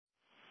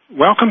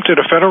Welcome to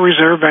the Federal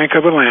Reserve Bank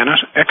of Atlanta's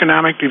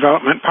Economic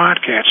Development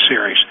Podcast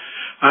Series.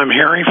 I'm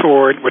Harry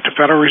Ford with the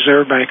Federal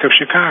Reserve Bank of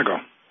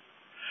Chicago.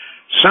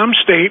 Some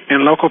state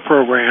and local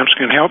programs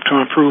can help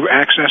to improve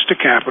access to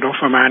capital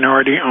for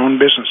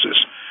minority-owned businesses,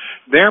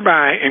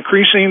 thereby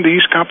increasing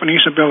these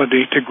companies'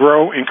 ability to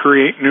grow and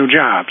create new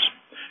jobs.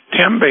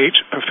 Tim Bates,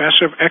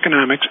 professor of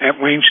economics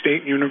at Wayne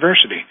State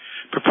University,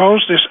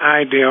 proposed this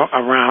ideal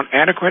around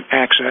adequate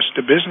access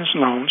to business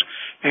loans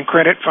and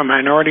credit for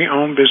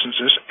minority-owned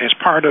businesses as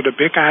part of the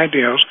Big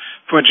Ideals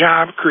for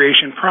Job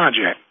Creation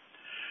Project.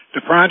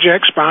 The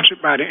project, sponsored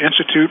by the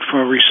Institute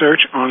for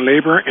Research on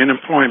Labor and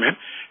Employment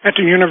at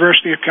the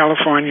University of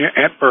California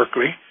at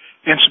Berkeley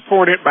and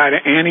supported by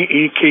the Annie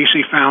E.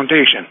 Casey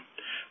Foundation,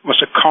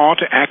 was a call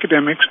to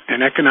academics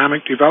and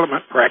economic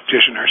development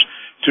practitioners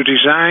to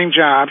design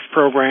jobs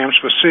programs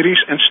for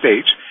cities and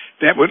states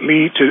that would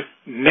lead to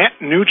net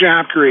new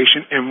job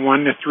creation in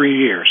 1 to 3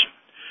 years.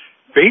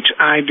 Bates'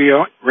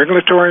 ideal,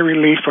 regulatory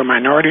relief for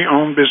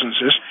minority-owned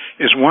businesses,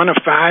 is one of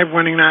 5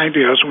 winning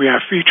ideals we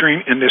are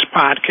featuring in this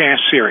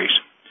podcast series.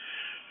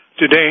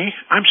 Today,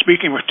 I'm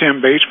speaking with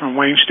Tim Bates from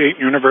Wayne State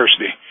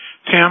University.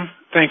 Tim,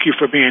 thank you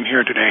for being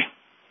here today.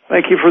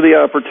 Thank you for the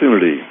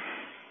opportunity.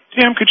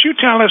 Tim, could you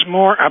tell us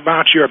more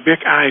about your big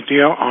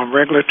ideal on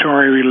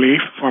regulatory relief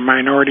for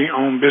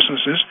minority-owned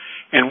businesses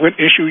and what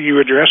issue you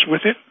address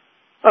with it?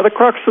 The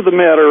crux of the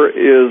matter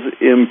is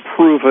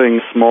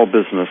improving small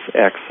business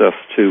access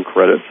to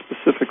credit,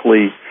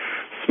 specifically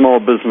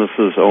small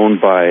businesses owned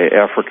by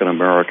African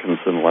Americans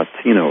and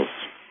Latinos.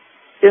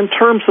 In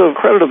terms of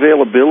credit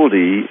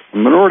availability,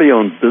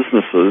 minority-owned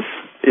businesses,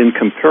 in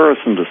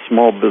comparison to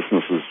small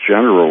businesses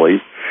generally,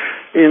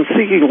 in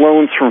seeking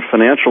loans from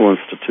financial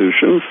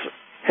institutions,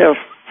 have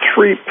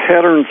 3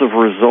 patterns of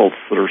results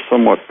that are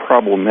somewhat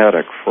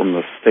problematic from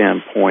the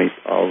standpoint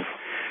of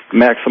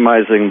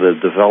maximizing the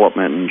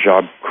development and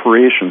job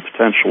creation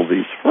potential of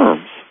these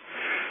firms.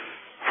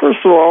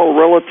 First of all,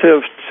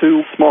 relative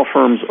to small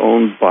firms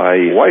owned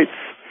by whites,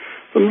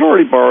 the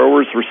minority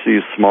borrowers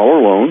receive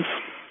smaller loans.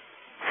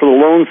 For the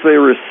loans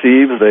they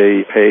receive,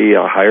 they pay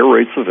higher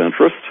rates of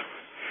interest,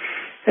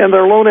 and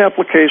their loan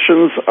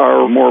applications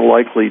are more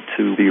likely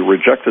to be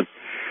rejected.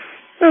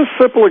 As a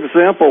simple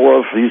example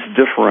of these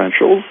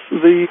differentials,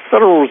 the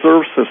Federal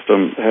Reserve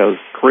System has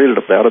created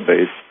a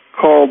database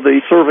called the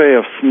Survey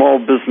of Small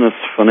Business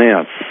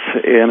Finance.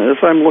 And as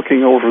I'm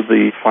looking over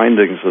the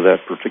findings of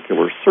that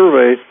particular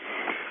survey,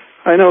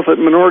 I know that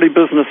minority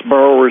business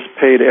borrowers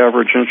paid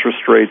average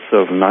interest rates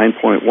of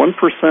 9.1%,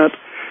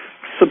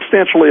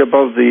 substantially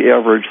above the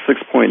average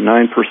 6.9%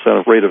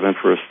 rate of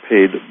interest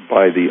paid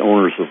by the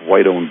owners of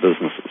white-owned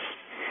businesses.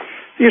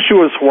 The issue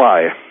is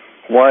why.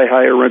 Why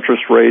higher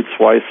interest rates?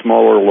 Why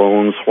smaller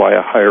loans? Why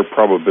a higher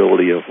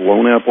probability of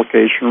loan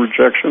application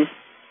rejection?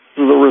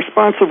 The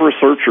response of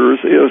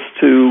researchers is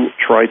to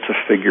try to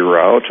figure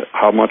out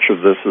how much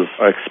of this is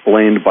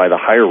explained by the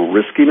higher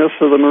riskiness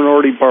of the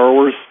minority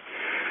borrowers,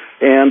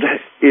 and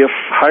if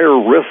higher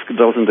risk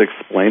doesn't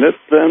explain it,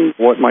 then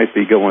what might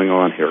be going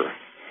on here?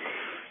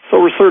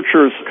 So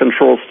researchers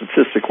control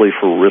statistically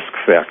for risk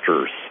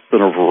factors in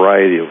a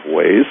variety of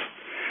ways.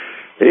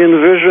 They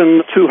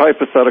envision 2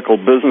 hypothetical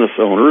business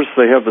owners.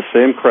 They have the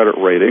same credit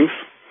ratings.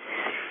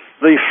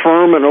 The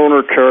firm and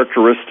owner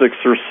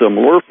characteristics are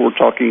similar. We're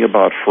talking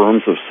about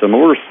firms of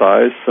similar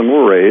size,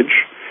 similar age,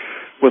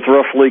 with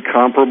roughly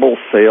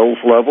comparable sales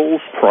levels,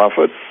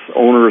 profits,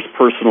 owner's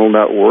personal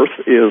net worth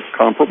is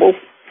comparable.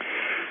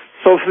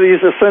 So for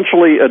these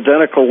essentially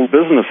identical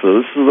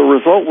businesses, the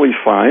result we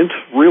find,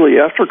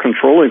 really after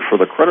controlling for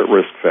the credit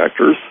risk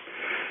factors,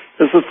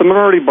 is that the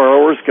minority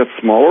borrowers get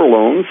smaller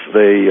loans,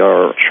 they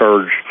are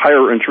charged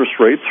higher interest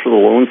rates for the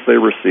loans they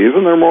receive,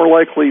 and they're more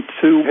likely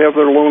to have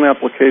their loan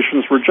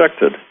applications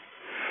rejected.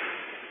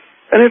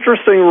 An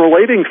interesting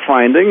relating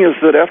finding is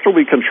that after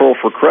we control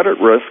for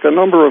credit risk, a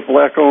number of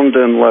Black-owned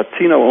and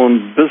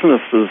Latino-owned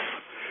businesses,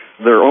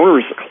 their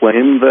owners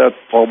claim that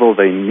although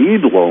they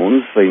need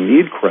loans, they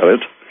need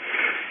credit,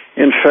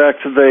 in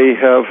fact, they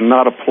have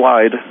not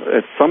applied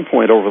at some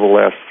point over the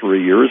last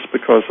 3 years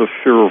because of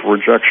fear of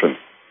rejection.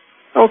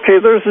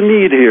 Okay, there's a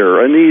need here,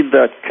 a need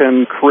that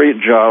can create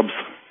jobs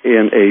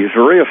in a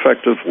very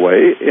effective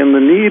way, and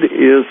the need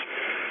is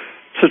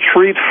to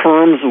treat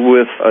firms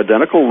with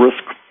identical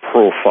risk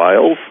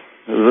profiles,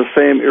 the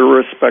same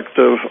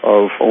irrespective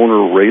of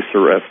owner race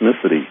or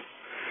ethnicity.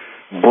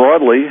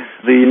 Broadly,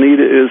 the need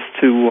is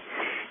to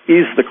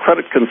ease the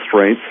credit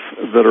constraints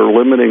that are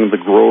limiting the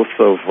growth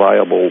of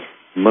viable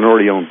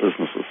minority-owned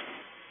businesses.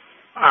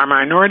 Are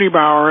minority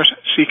borrowers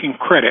seeking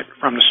credit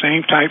from the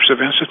same types of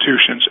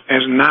institutions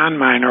as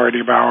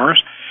non-minority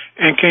borrowers,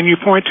 and can you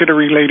point to the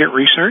related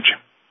research?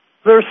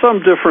 There are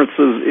some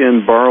differences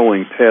in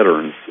borrowing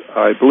patterns.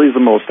 I believe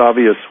the most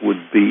obvious would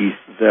be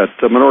that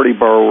minority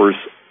borrowers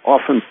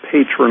often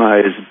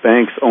patronize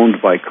banks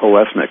owned by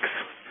co-ethnics.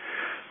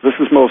 This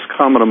is most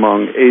common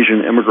among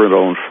Asian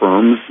immigrant-owned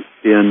firms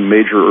in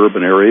major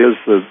urban areas.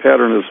 The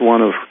pattern is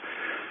one of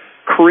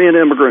Korean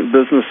immigrant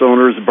business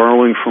owners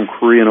borrowing from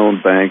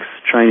Korean-owned banks,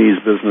 Chinese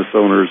business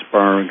owners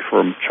borrowing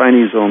from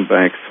Chinese-owned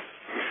banks.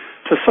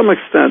 To some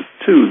extent,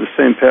 too, the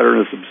same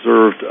pattern is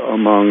observed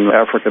among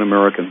African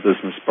American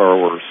business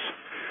borrowers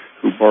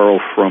who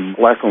borrow from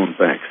black-owned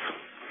banks.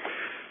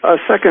 A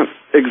second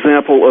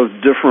example of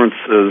difference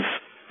is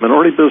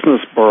minority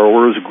business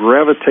borrowers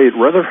gravitate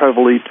rather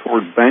heavily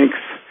toward banks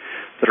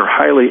that are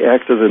highly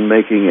active in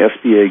making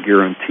SBA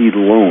guaranteed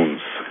loans.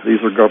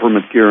 These are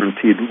government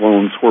guaranteed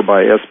loans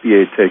whereby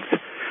SBA takes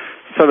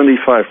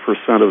 75%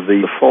 of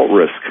the default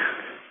risk.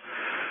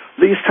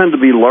 These tend to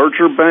be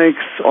larger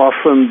banks.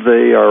 Often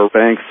they are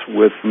banks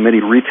with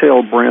many retail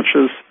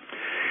branches.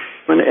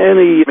 In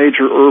any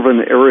major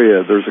urban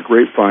area, there's a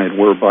grapevine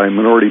whereby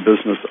minority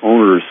business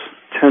owners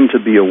tend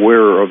to be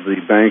aware of the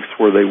banks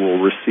where they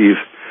will receive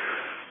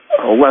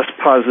a less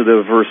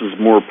positive versus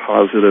more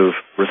positive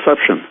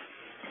reception.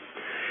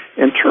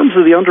 In terms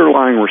of the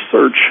underlying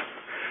research,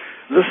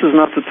 this is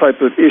not the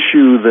type of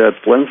issue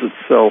that lends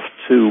itself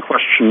to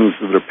questions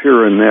that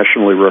appear in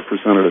nationally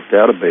representative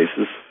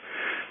databases.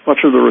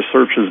 Much of the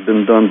research has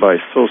been done by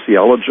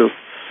sociologists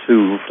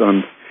who've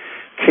done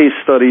case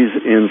studies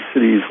in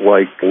cities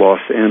like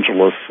Los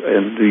Angeles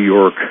and New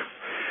York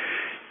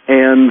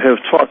and have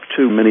talked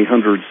to many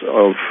hundreds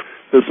of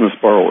business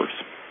borrowers.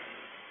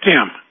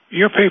 Tim,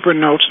 your paper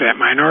notes that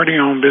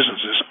minority-owned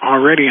businesses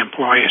already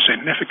employ a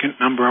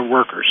significant number of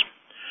workers.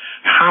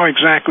 How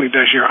exactly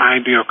does your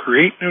ideal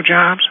create new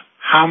jobs?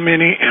 How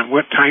many and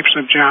what types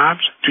of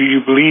jobs do you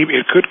believe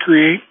it could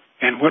create,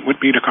 and what would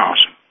be the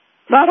cost?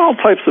 Not all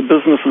types of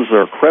businesses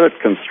are credit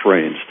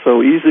constrained, so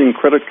easing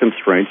credit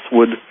constraints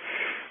would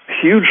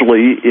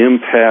hugely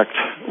impact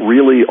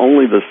really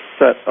only the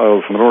set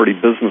of minority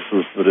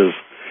businesses that is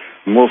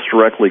most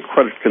directly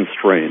credit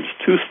constrained.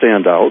 Two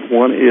stand out.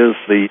 One is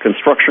the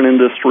construction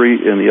industry,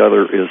 and the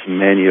other is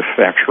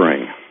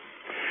manufacturing.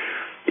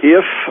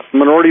 If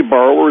minority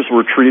borrowers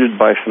were treated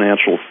by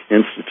financial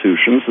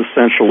institutions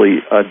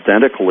essentially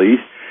identically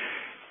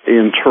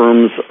in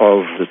terms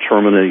of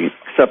determining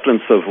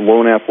acceptance of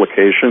loan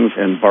applications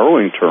and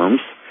borrowing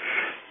terms,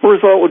 the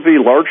result would be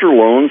larger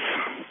loans,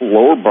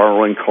 lower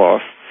borrowing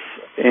costs,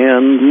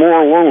 and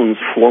more loans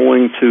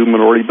flowing to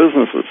minority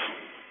businesses.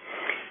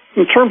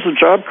 In terms of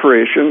job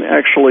creation,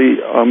 actually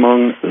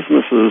among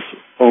businesses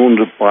owned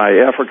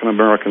by African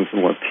Americans and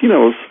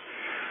Latinos,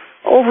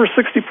 over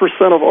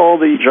 60% of all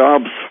the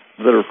jobs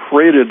that are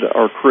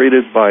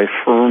created by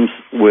firms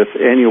with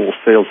annual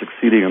sales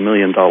exceeding $1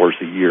 million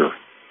a year.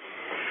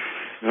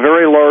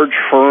 Very large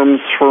firms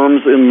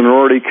in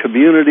minority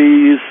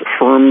communities,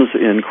 firms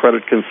in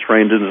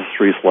credit-constrained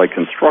industries like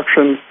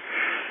construction.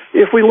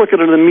 If we look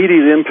at an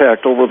immediate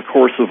impact over the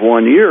course of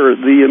 1 year,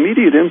 the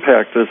immediate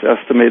impact is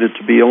estimated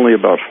to be only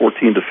about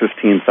 14,000 to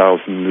 15,000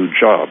 new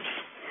jobs.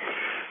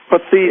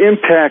 But the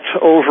impact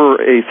over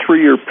a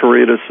 3-year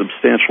period is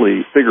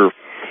substantially bigger.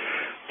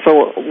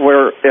 So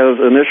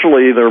whereas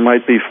initially there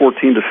might be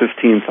 14,000 to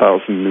 15,000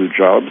 new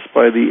jobs,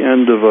 by the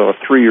end of a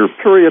 3-year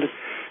period,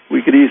 we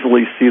could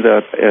easily see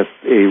that at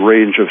a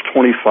range of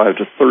 25,000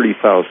 to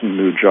 30,000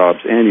 new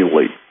jobs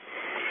annually.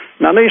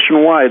 Now,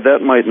 nationwide,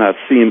 that might not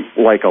seem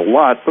like a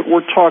lot, but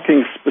we're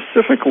talking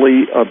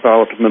specifically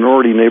about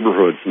minority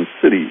neighborhoods and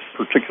cities,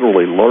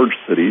 particularly large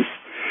cities.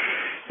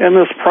 And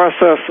this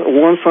process,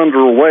 once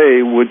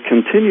underway, would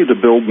continue to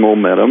build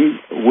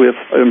momentum with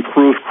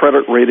improved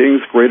credit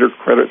ratings, greater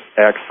credit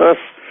access,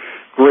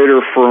 greater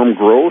firm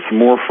growth,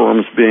 more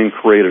firms being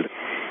created.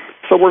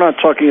 So we're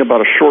not talking about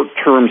a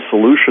short-term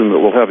solution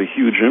that will have a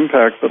huge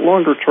impact, but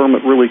longer term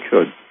it really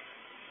could.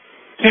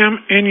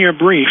 Tim, in your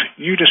brief,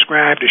 you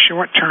described a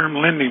short-term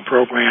lending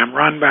program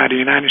run by the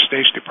United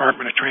States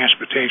Department of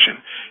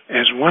Transportation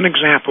as one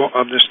example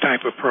of this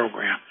type of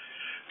program.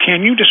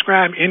 Can you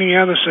describe any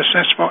other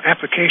successful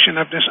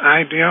application of this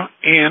idea,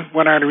 and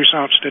what are the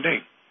results to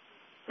date?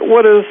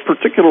 What is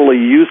particularly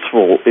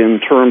useful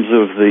in terms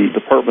of the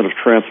Department of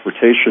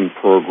Transportation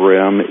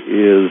program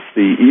is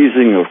the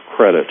easing of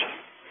credit.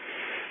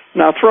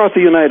 Now, throughout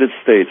the United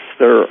States,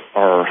 there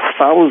are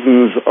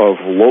thousands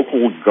of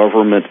local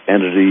government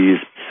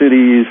entities,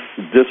 cities,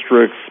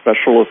 districts,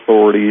 special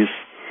authorities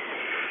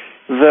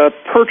that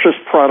purchase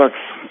products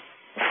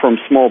from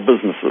small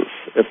businesses.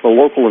 At the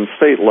local and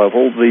state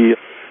level, the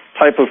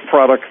type of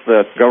product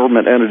that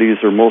government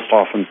entities are most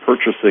often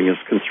purchasing is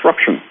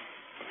construction.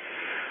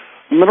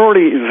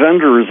 Minority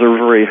vendors are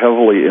very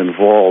heavily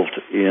involved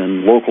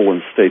in local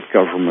and state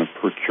government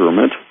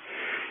procurement.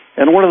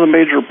 And one of the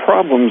major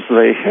problems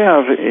they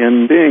have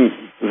in being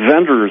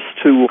vendors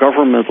to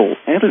governmental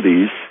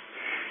entities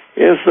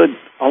is that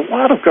a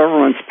lot of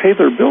governments pay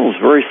their bills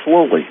very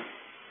slowly.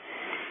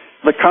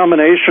 The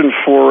combination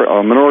for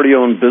a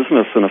minority-owned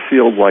business in a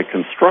field like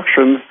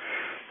construction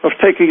of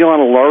taking on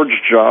a large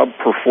job,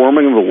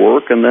 performing the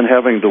work, and then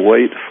having to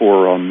wait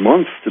for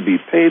months to be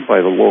paid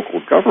by the local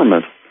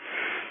government,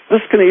 this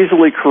can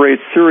easily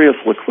create serious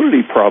liquidity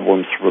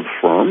problems for the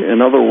firm.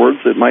 In other words,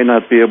 it might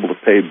not be able to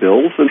pay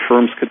bills, and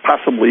firms could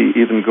possibly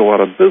even go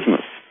out of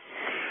business.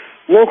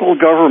 Local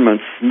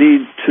governments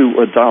need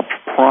to adopt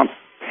prompt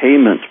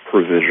payment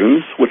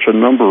provisions, which a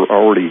number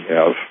already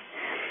have.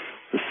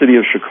 The city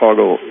of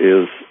Chicago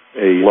is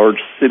a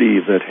large city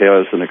that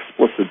has an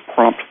explicit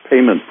prompt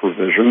payment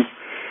provision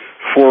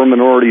for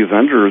minority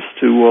vendors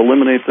to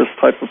eliminate this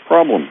type of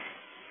problem.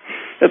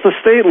 At the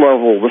state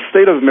level, the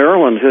state of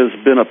Maryland has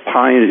been a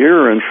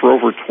pioneer, and for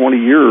over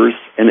 20 years,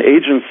 an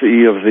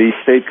agency of the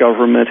state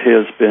government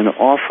has been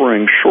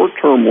offering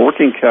short-term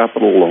working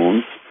capital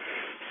loans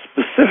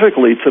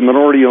specifically to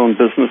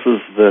minority-owned businesses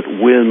that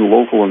win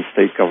local and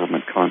state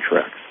government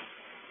contracts.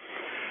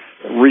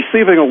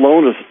 Receiving a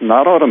loan is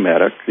not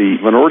automatic. The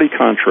minority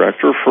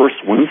contractor first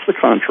wins the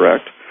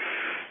contract.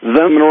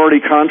 Then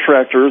minority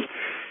contractors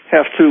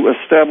have to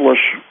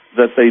establish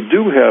that they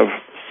do have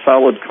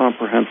solid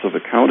comprehensive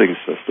accounting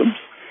systems.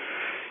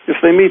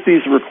 If they meet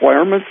these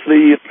requirements,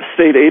 the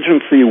state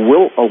agency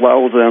will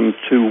allow them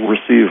to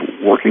receive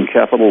working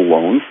capital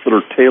loans that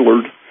are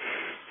tailored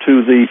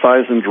to the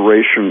size and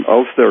duration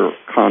of their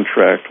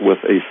contract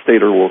with a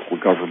state or local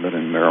government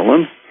in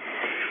Maryland.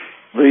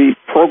 The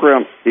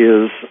program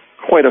is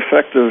quite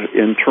effective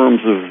in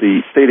terms of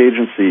the state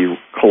agency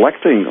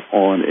collecting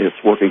on its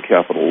working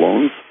capital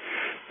loans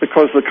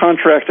because the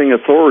contracting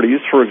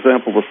authorities, for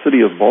example, the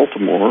city of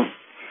Baltimore,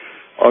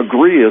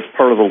 agree as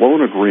part of the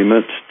loan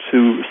agreement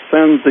to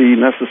send the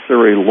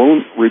necessary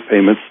loan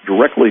repayments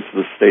directly to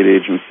the state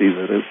agency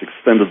that has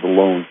extended the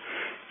loan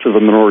to the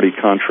minority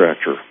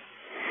contractor.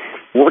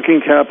 Working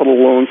capital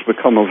loans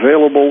become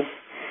available.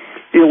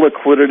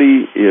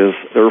 Illiquidity is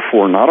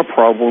therefore not a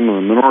problem,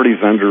 and the minority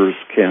vendors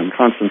can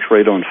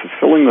concentrate on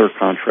fulfilling their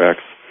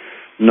contracts,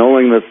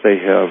 knowing that they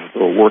have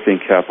the working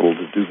capital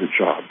to do the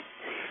job.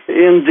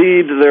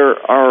 Indeed, there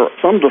are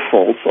some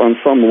defaults on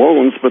some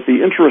loans, but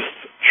the interest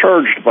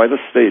charged by the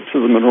state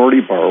to the minority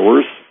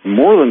borrowers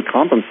more than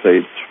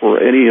compensates for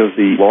any of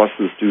the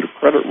losses due to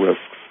credit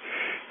risks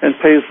and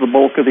pays the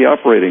bulk of the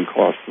operating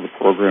costs of the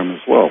program as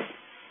well.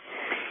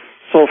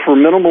 So for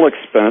minimal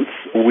expense,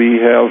 we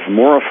have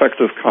more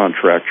effective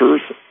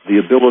contractors, the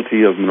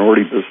ability of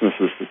minority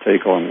businesses to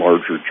take on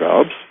larger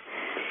jobs.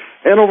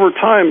 And over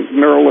time,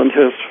 Maryland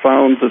has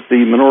found that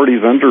the minority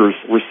vendors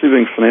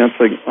receiving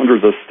financing under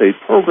the state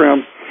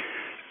program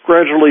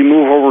gradually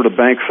move over to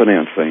bank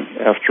financing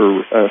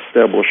after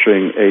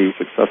establishing a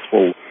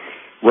successful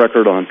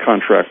record on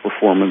contract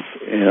performance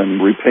and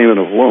repayment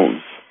of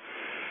loans.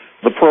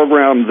 The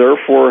program,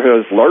 therefore,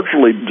 has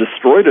largely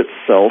destroyed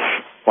itself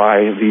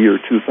by the year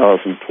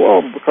 2012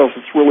 because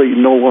it's really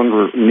no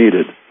longer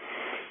needed.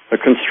 A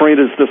constraint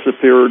has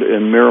disappeared,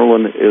 and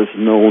Maryland is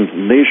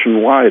known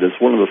nationwide as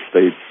one of the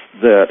states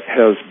that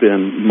has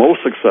been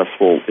most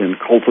successful in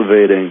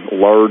cultivating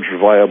large,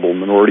 viable,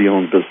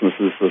 minority-owned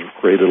businesses that have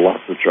created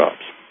lots of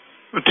jobs.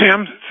 Well,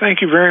 Tim,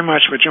 thank you very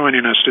much for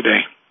joining us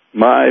today.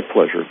 My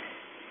pleasure.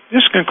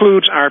 This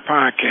concludes our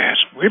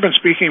podcast. We've been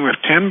speaking with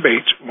Tim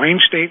Bates, Wayne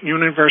State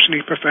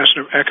University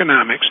Professor of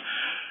Economics.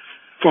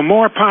 For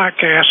more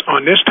podcasts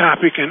on this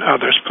topic and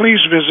others, please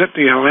visit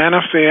the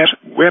Atlanta Fed's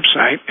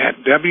website at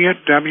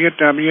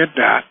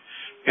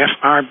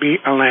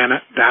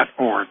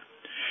www.frbatlanta.org.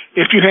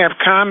 If you have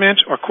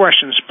comments or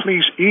questions,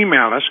 please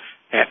email us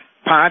at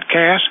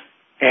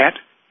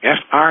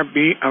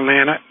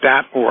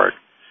podcast@frbatlanta.org.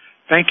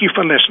 Thank you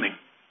for listening.